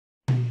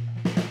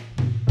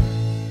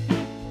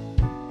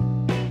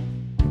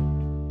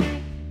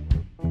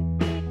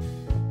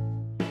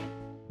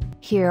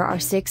Here are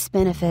 6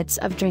 benefits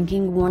of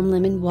drinking warm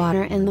lemon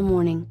water in the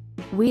morning.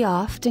 We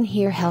often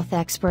hear health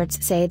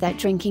experts say that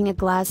drinking a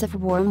glass of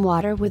warm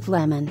water with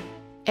lemon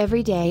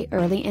every day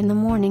early in the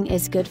morning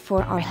is good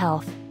for our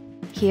health.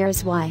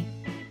 Here's why.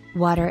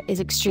 Water is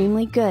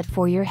extremely good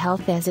for your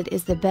health as it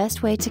is the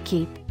best way to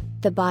keep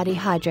the body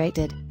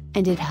hydrated,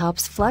 and it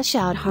helps flush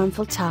out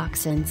harmful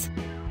toxins.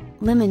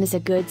 Lemon is a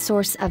good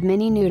source of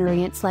many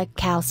nutrients like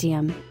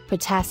calcium,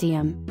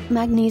 potassium,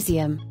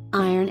 magnesium,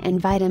 iron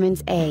and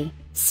vitamins A,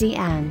 C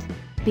and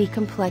B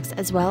complex,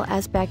 as well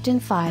as pectin,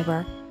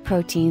 fiber,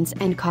 proteins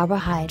and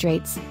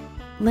carbohydrates.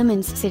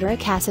 Lemon's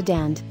citric acid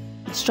and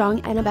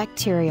strong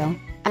antibacterial,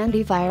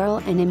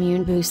 antiviral and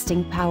immune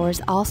boosting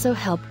powers also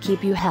help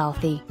keep you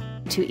healthy.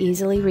 To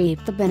easily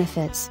reap the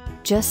benefits,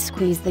 just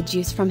squeeze the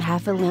juice from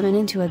half a lemon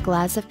into a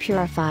glass of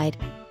purified,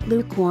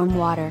 lukewarm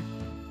water.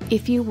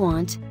 If you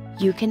want,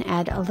 you can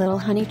add a little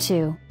honey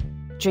too.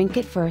 Drink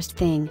it first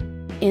thing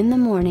in the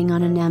morning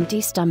on an empty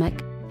stomach,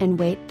 and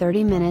wait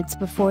 30 minutes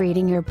before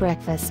eating your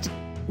breakfast.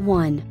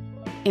 1.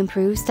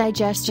 Improves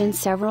digestion.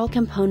 Several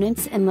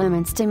components in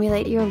lemon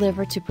stimulate your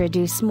liver to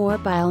produce more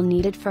bile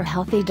needed for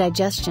healthy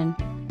digestion.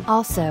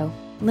 Also,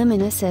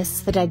 lemon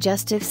assists the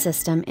digestive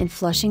system in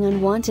flushing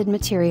unwanted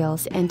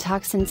materials and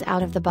toxins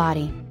out of the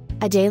body.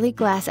 A daily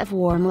glass of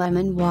warm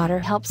lemon water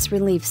helps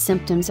relieve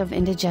symptoms of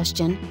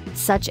indigestion,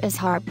 such as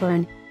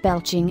heartburn,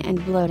 belching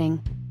and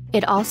bloating.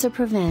 It also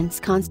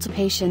prevents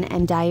constipation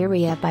and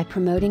diarrhea by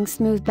promoting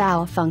smooth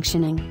bowel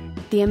functioning.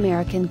 The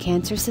American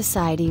Cancer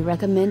Society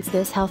recommends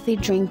this healthy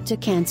drink to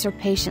cancer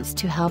patients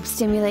to help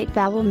stimulate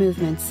bowel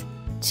movements.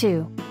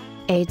 2.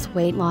 Aids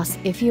weight loss.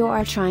 If you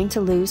are trying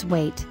to lose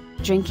weight,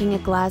 drinking a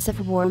glass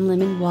of warm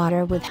lemon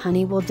water with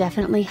honey will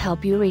definitely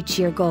help you reach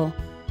your goal.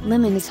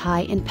 Lemon is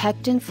high in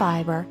pectin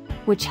fiber,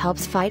 which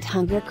helps fight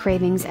hunger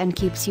cravings and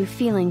keeps you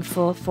feeling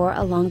full for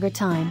a longer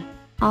time.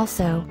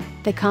 Also,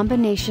 the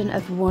combination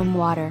of warm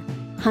water,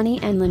 honey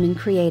and lemon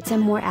creates a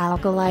more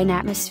alkaline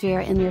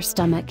atmosphere in your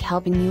stomach,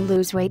 helping you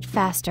lose weight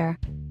faster.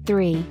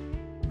 3.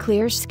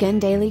 Clear skin.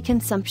 Daily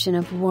consumption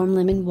of warm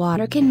lemon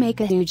water can make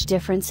a huge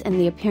difference in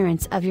the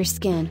appearance of your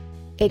skin.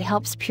 It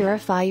helps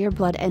purify your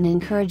blood and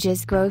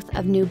encourages growth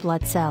of new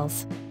blood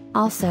cells.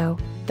 Also,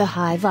 the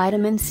high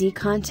vitamin C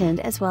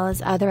content as well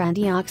as other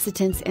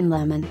antioxidants in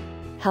lemon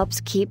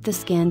helps keep the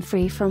skin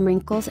free from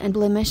wrinkles and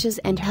blemishes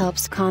and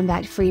helps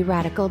combat free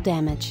radical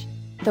damage.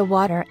 The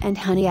water and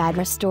honey add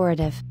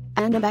restorative,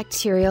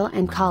 antibacterial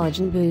and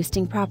collagen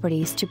boosting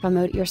properties to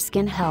promote your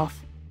skin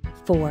health.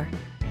 4.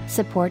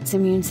 Supports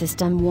immune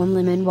system. Warm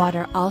lemon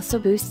water also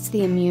boosts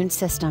the immune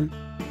system.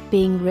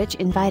 Being rich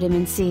in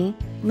vitamin C,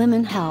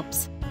 lemon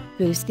helps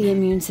boost the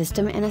immune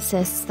system and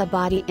assists the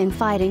body in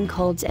fighting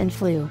colds and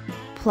flu.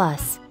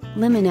 Plus,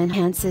 lemon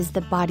enhances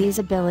the body's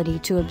ability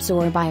to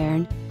absorb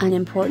iron, an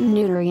important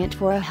nutrient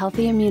for a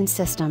healthy immune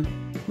system.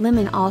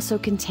 Lemon also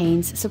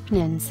contains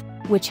saponins,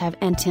 which have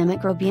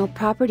antimicrobial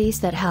properties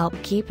that help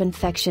keep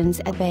infections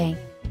at bay.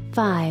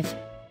 5.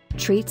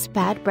 Treats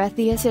bad breath.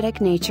 The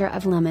acidic nature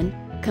of lemon,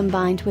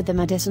 combined with the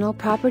medicinal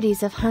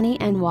properties of honey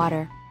and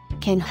water,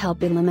 can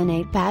help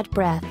eliminate bad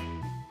breath.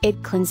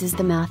 It cleanses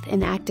the mouth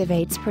and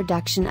activates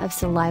production of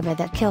saliva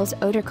that kills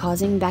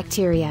odor-causing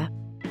bacteria.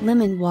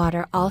 Lemon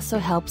water also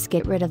helps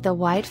get rid of the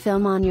white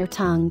film on your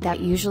tongue that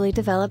usually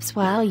develops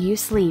while you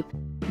sleep.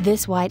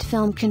 This white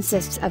film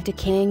consists of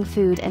decaying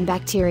food and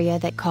bacteria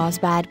that cause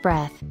bad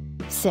breath.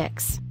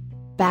 6.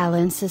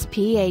 Balances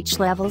pH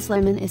levels.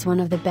 Lemon is one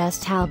of the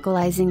best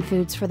alkalizing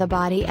foods for the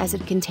body as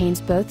it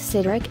contains both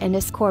citric and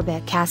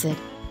ascorbic acid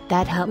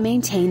that help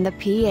maintain the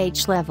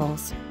pH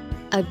levels.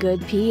 A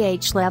good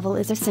pH level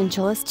is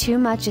essential as too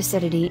much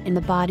acidity in the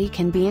body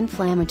can be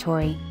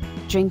inflammatory.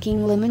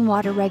 Drinking lemon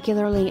water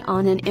regularly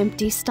on an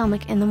empty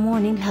stomach in the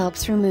morning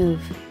helps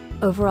remove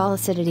overall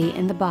acidity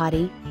in the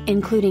body,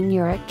 including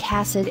uric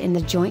acid in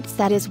the joints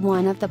that is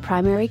one of the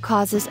primary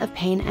causes of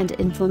pain and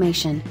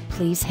inflammation.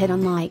 Please hit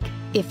on like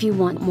if you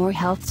want more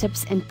health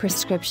tips and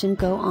prescription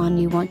go on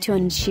you want to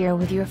and share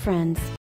with your friends.